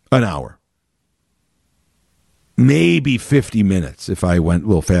an hour. Maybe 50 minutes if I went a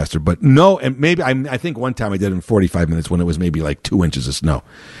little faster. But no, and maybe I think one time I did it in 45 minutes when it was maybe like 2 inches of snow.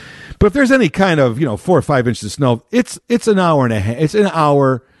 But if there's any kind of, 4 or 5 inches of snow, it's an hour and a half. It's an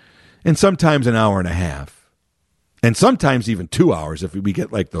hour, and sometimes an hour and a half. And sometimes even 2 hours if we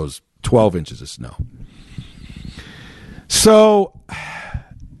get like those 12 inches of snow. So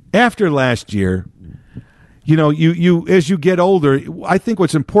after last year, you as you get older, I think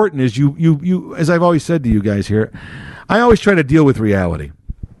what's important is you as I've always said to you guys here, I always try to deal with reality.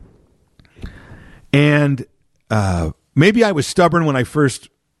 And maybe I was stubborn when I first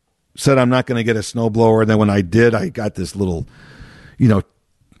said I'm not going to get a snowblower, and then when I did, I got this little,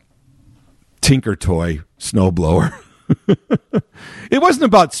 tin Tinker Toy snowblower. It wasn't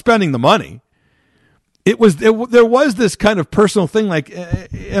about spending the money. There was this kind of personal thing like,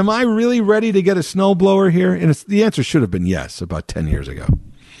 am I really ready to get a snowblower here? And the answer should have been yes about 10 years ago.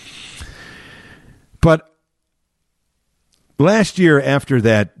 But last year after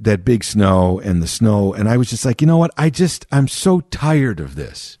that big snow, and I was just like, you know what? I'm so tired of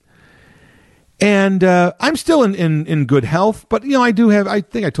this. And I'm still in good health, but I do have. I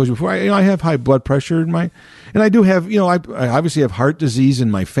think I told you before. I have high blood pressure and I do have. I obviously have heart disease in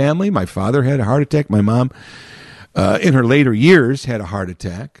my family. My father had a heart attack. My mom, in her later years, had a heart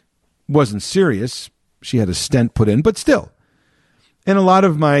attack. Wasn't serious. She had a stent put in, but still. And a lot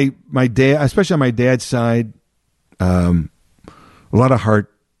of my dad, especially on my dad's side, a lot of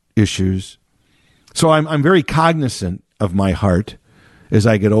heart issues. So I'm very cognizant of my heart as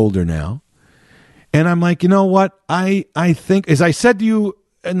I get older now. And I'm like, you know what? I think, as I said to you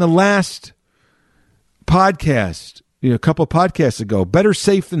in the last podcast, a couple of podcasts ago, better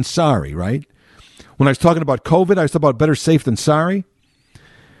safe than sorry, right? When I was talking about COVID, I was talking about better safe than sorry.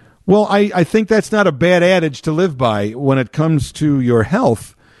 Well, I think that's not a bad adage to live by when it comes to your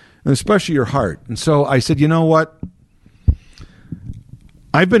health, and especially your heart. And so I said, you know what?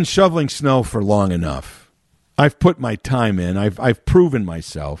 I've been shoveling snow for long enough. I've put my time in. I've proven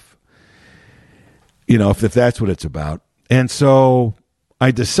myself. If that's what it's about. And so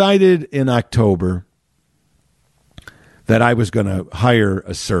I decided in October that I was going to hire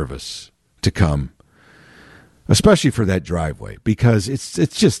a service to come, especially for that driveway, because it's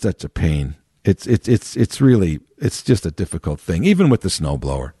just such a pain. It's just a difficult thing, even with the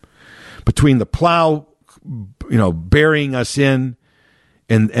snowblower. Between the plow, burying us in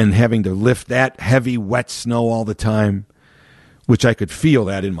and having to lift that heavy, wet snow all the time, which I could feel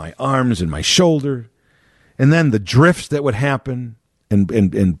that in my arms and my shoulder. And then the drifts that would happen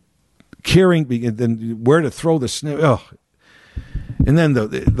and carrying, and then where to throw the snow. Oh. And then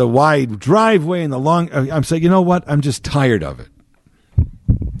the wide driveway and the long, I'm saying, you know what? I'm just tired of it.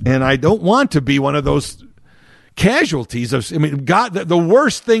 And I don't want to be one of those casualties of, God, the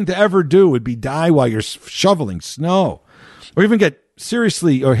worst thing to ever do would be die while you're shoveling snow, or even get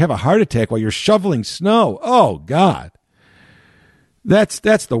seriously, or have a heart attack while you're shoveling snow. Oh God. That's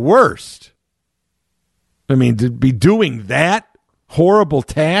the worst. To be doing that horrible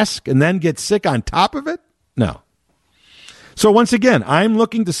task and then get sick on top of it? No. So once again, I'm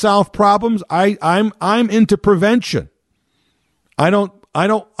looking to solve problems. I'm into prevention. I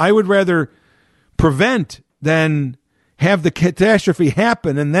would rather prevent than have the catastrophe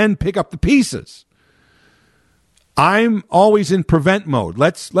happen and then pick up the pieces. I'm always in prevent mode.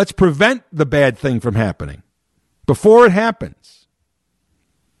 Let's prevent the bad thing from happening before it happens.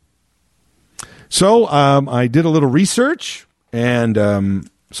 So I did a little research, and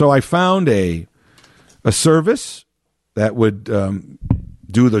so I found a service that would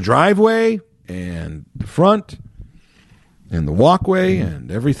do the driveway and the front and the walkway and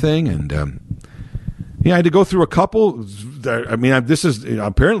everything. And I had to go through a couple. This is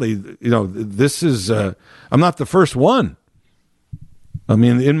apparently this is I'm not the first one.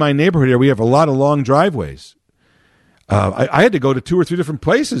 In my neighborhood here, we have a lot of long driveways. I had to go to 2 or 3 different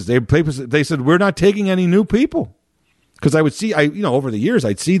places. They said, we're not taking any new people. Because I would see, over the years,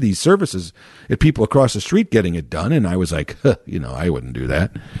 I'd see these services at people across the street getting it done. And I was like, I wouldn't do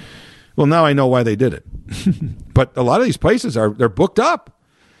that. Well, now I know why they did it. But a lot of these places they're booked up.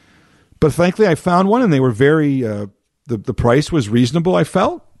 But thankfully, I found one, and they were very, the price was reasonable, I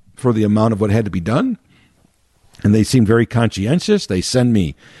felt, for the amount of what had to be done. And they seemed very conscientious. They send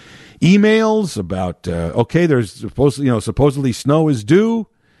me emails about there's supposedly snow is due,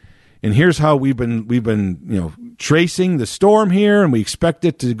 and here's how we've been tracing the storm here, and we expect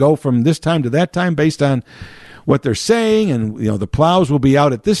it to go from this time to that time based on what they're saying, and the plows will be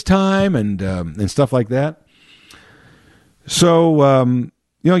out at this time, and stuff like that. So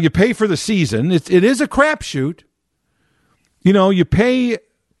you pay for the season. It is a crapshoot. You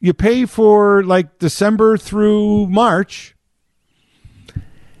pay for like December through March.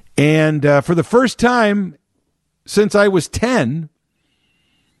 And for the first time since I was 10,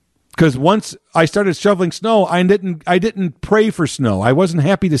 because once I started shoveling snow, I didn't pray for snow. I wasn't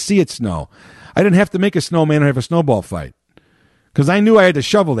happy to see it snow. I didn't have to make a snowman or have a snowball fight because I knew I had to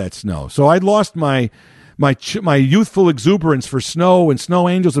shovel that snow. So I'd lost my youthful exuberance for snow and snow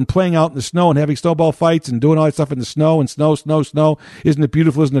angels and playing out in the snow and having snowball fights and doing all that stuff in the snow and snow. Isn't it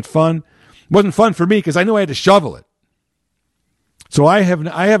beautiful? Isn't it fun? It wasn't fun for me because I knew I had to shovel it. So I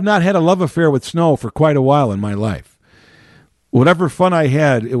have not had a love affair with snow for quite a while in my life. Whatever fun I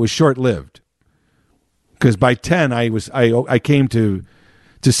had, it was short-lived. Because by 10, I came to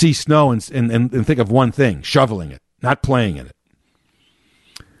to see snow and think of one thing, shoveling it, not playing in it.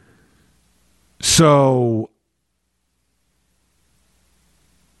 So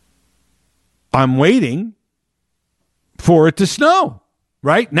I'm waiting for it to snow.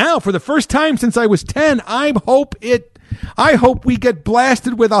 Right now, for the first time since I was 10, I hope we get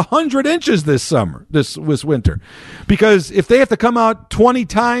blasted with 100 inches this winter. Because if they have to come out 20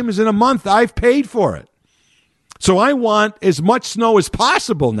 times in a month, I've paid for it. So I want as much snow as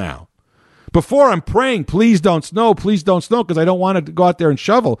possible now. Before I'm praying, please don't snow, because I don't want to go out there and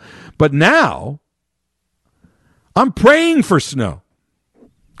shovel. But now, I'm praying for snow.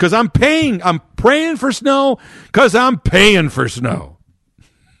 Because I'm praying for snow, because I'm paying for snow.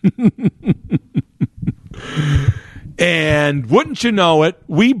 And wouldn't you know it,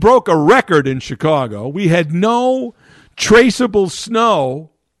 we broke a record in Chicago. We had no traceable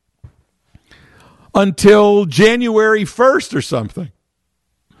snow until January 1st or something.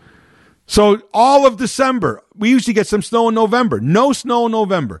 So all of December, we usually get some snow in November. No snow in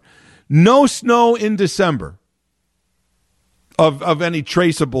November. No snow in December of any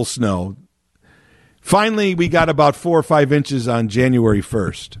traceable snow. Finally, we got about 4 or 5 inches on January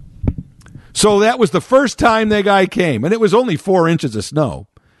 1st. So that was the first time that guy came, and it was only 4 inches of snow.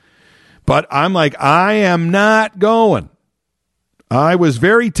 But I'm like, I am not going. I was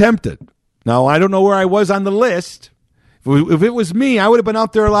very tempted. Now, I don't know where I was on the list. If it was me, I would have been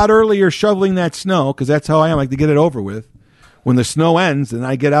out there a lot earlier shoveling that snow, because that's how I am. I like to get it over with. When the snow ends, and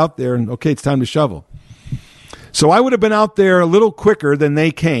I get out there, and okay, it's time to shovel. So I would have been out there a little quicker than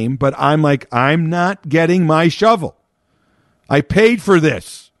they came, but I'm like, I'm not getting my shovel. I paid for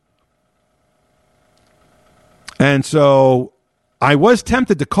this. And so I was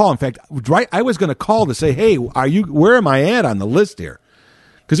tempted to call. In fact, I was going to call to say, hey, where am I at on the list here?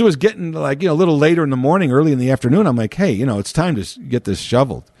 Because it was getting a little later in the morning, early in the afternoon. I'm like, hey, it's time to get this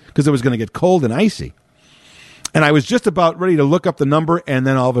shoveled, because it was going to get cold and icy. And I was just about ready to look up the number, and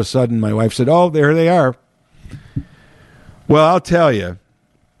then all of a sudden my wife said, oh, there they are. Well, I'll tell you,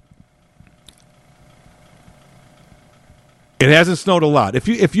 it hasn't snowed a lot. If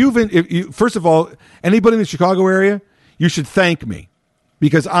you first of all, anybody in the Chicago area, you should thank me,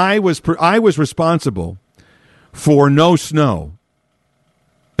 because I was responsible for no snow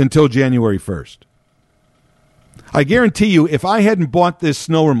until January 1st. I guarantee you, if I hadn't bought this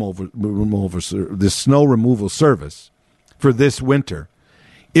snow removal service for this winter,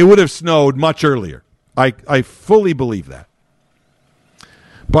 it would have snowed much earlier. I fully believe that.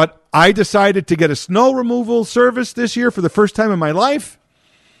 But I decided to get a snow removal service this year for the first time in my life,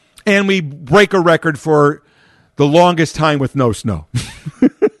 and we break a record for the longest time with no snow.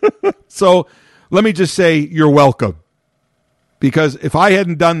 So let me just say you're welcome, because if I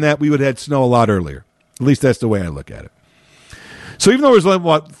hadn't done that, we would have had snow a lot earlier. At least that's the way I look at it. So even though it was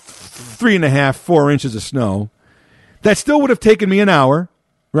 3.5, 4 inches of snow, that still would have taken me an hour,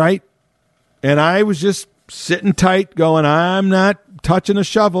 right? And I was just sitting tight going, I'm not touching a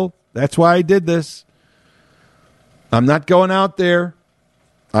shovel. That's why I did this. I'm not going out there.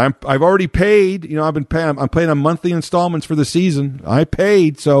 I've already paid. I'm paying on monthly installments for the season. I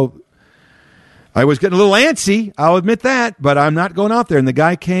paid, so I was getting a little antsy. I'll admit that, but I'm not going out there. And the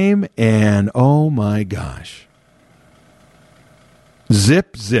guy came, and oh my gosh.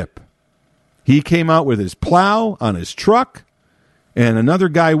 Zip, zip. He came out with his plow on his truck and another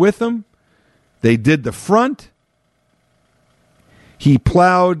guy with him. They did the front. He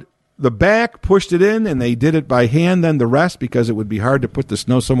plowed the back, pushed it in, and they did it by hand then the rest, because it would be hard to put the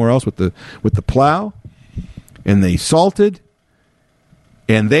snow somewhere else with the plow. And they salted,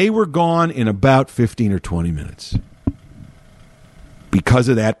 and they were gone in about 15 or 20 minutes because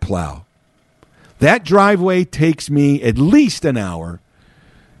of that plow. That driveway takes me at least an hour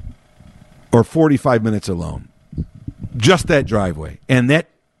or 45 minutes alone. Just that driveway. And that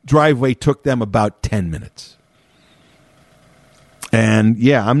driveway took them about 10 minutes. And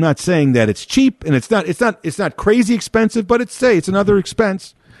yeah, I'm not saying that it's cheap, and it's not crazy expensive, but it's another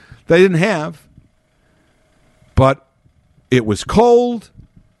expense that I didn't have. But it was cold.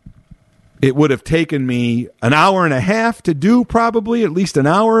 It would have taken me an hour and a half to do, probably at least an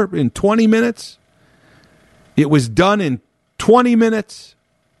hour in 20 minutes. It was done in 20 minutes.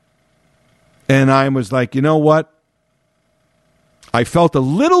 And I was like, you know what? I felt a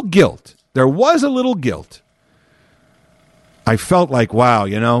little guilt. There was a little guilt. I felt like, wow,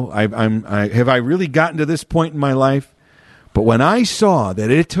 have I really gotten to this point in my life? But when I saw that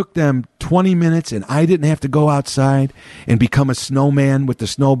it took them 20 minutes and I didn't have to go outside and become a snowman with the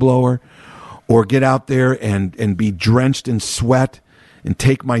snowblower, or get out there and be drenched in sweat and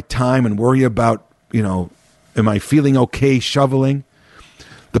take my time and worry about, am I feeling okay shoveling?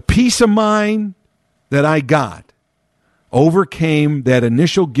 The peace of mind that I got overcame that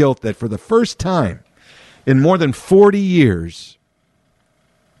initial guilt that for the first time in more than 40 years,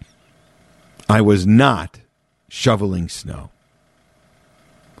 I was not shoveling snow.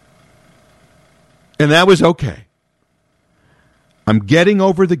 And that was okay. I'm getting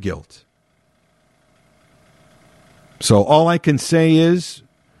over the guilt. So all I can say is,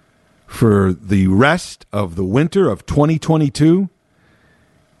 for the rest of the winter of 2022,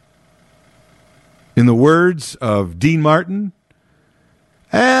 in the words of Dean Martin,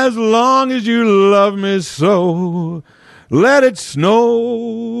 as long as you love me so, let it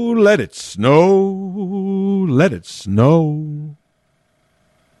snow, let it snow, let it snow.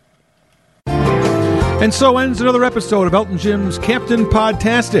 And so ends another episode of Elton Jim's Captain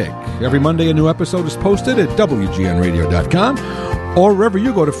Podtastic. Every Monday a new episode is posted at WGNradio.com or wherever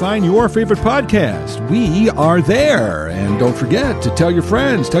you go to find your favorite podcast. We are there. And don't forget to tell your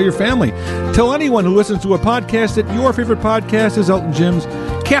friends, tell your family, tell anyone who listens to a podcast that your favorite podcast is Elton Jim's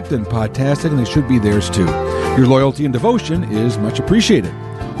Captain Podtastic, and they should be theirs too. Your loyalty and devotion is much appreciated.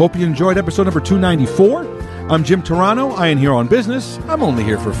 Hope you enjoyed episode number 294. I'm Jim Turano. I am here on business. I'm only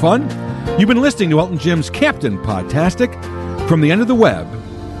here for fun. You've been listening to Elton Jim's Captain Podtastic, from the end of the web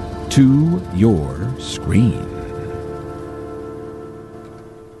to your screen.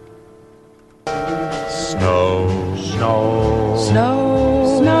 Snow, snow,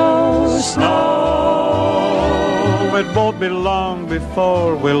 Snow, snow, snow. It won't be long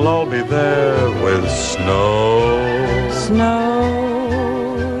before we'll all be there with snow. snow.